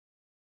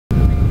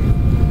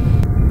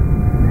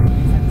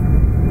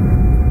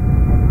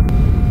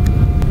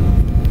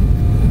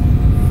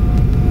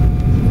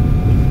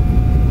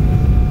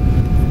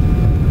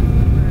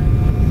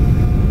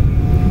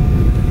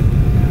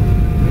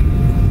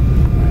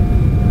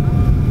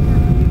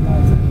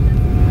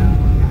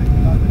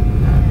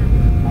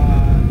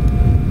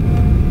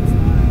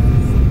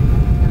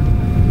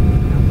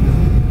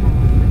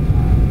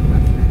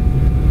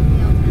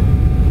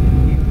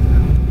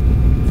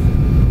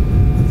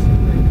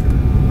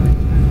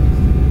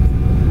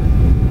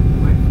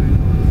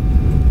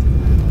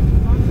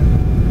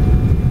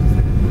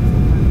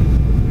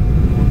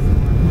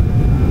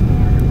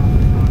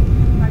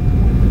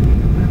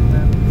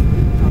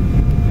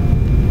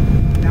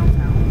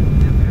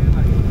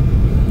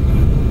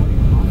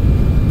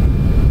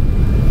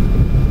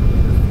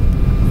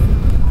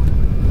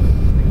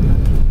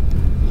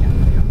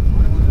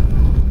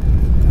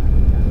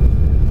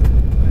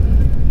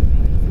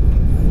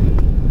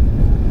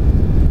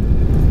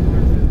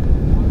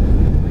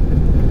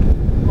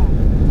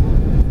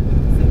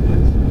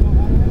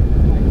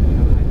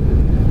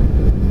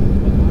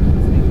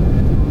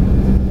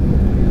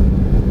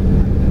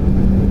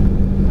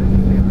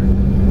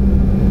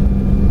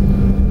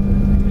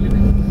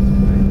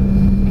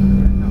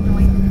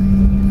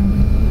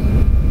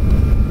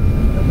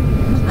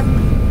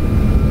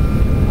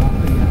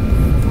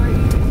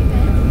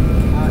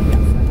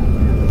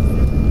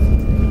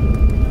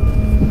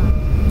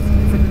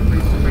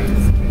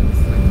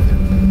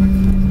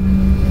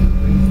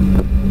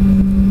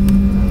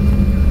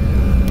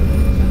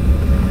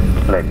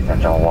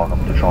and gentlemen,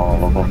 welcome to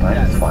Toronto local time.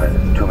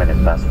 It's 2 minutes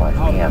past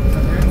 5 p.m.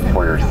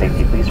 For your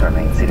safety, please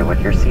remain seated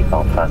with your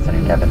seatbelt fastened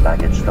and cabin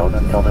baggage stowed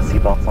until the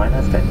seatbelt sign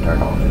has been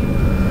turned off.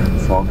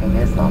 Smoking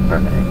is not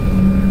permitted.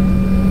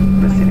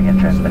 Receiving and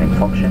transmitting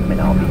function may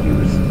now be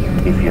used.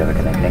 If you have a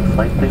connecting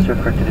flight, please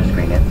refer to the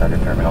screen inside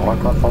the terminal or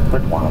consult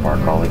with one of our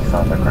colleagues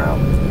on the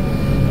ground.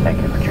 Thank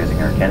you for choosing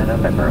Air Canada,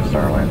 member of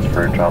Star Alliance,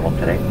 for your travel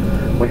today.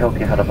 We hope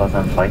you had a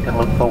pleasant flight and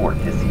look forward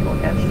to see you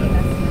again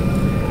soon.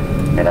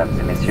 Mesdames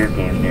et messieurs,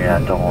 bienvenue à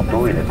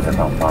Toronto. Il est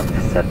présentement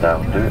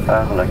 17h02,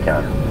 heure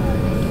locale.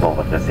 Pour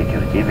votre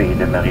sécurité, veuillez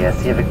demeurer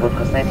assis avec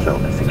votre ceinture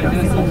de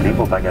sécurité bouclée,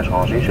 vos bagages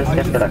rangés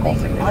jusqu'à ce que la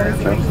consigne des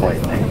ceintures soit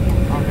éteinte.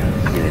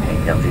 Il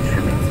est interdit de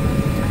fumer.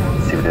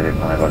 Si vous devez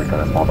prendre un vol de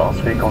correspondance,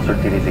 veuillez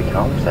consulter les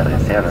écrans ou vous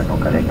adresser à l'un de nos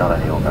collègues dans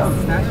l'aéroport.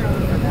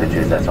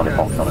 L'utilisation des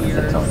fonctions de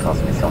réception et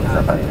transmission des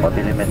appareils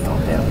mobiles est maintenant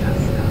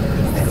permise.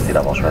 Merci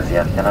d'avoir choisi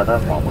Air Canada,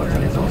 membre du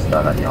réseau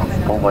Star Alliance,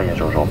 pour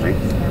voyager aujourd'hui.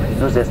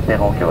 Nous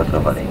espérons que votre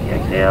vol est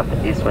agréable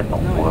et souhaitons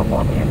vous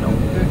revoir bientôt.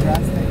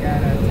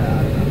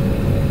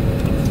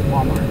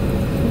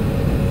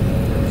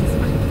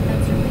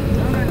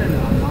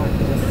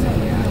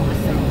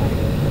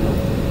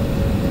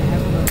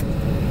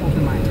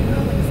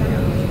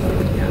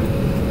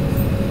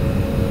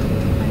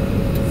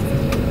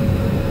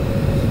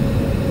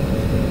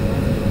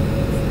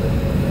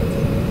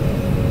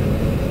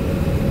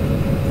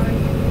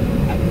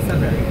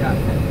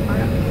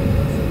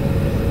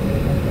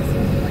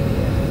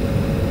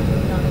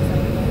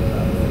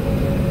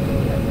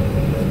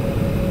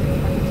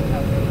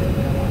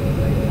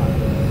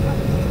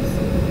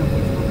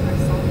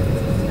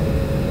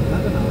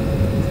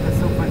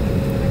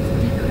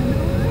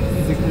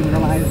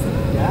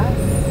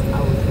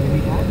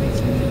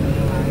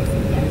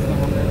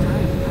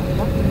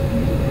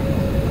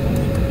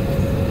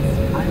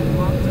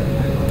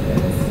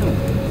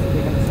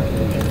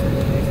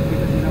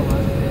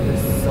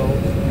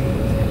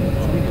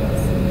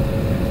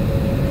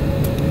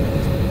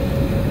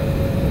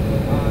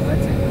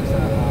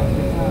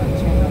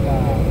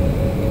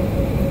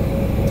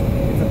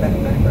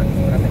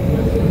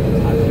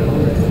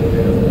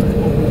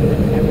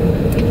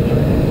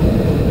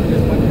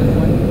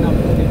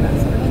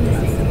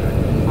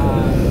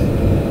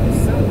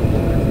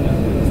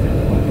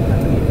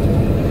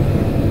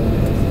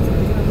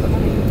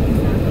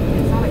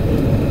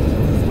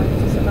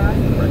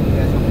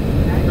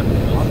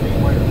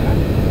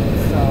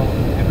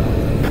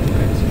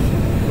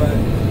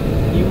 But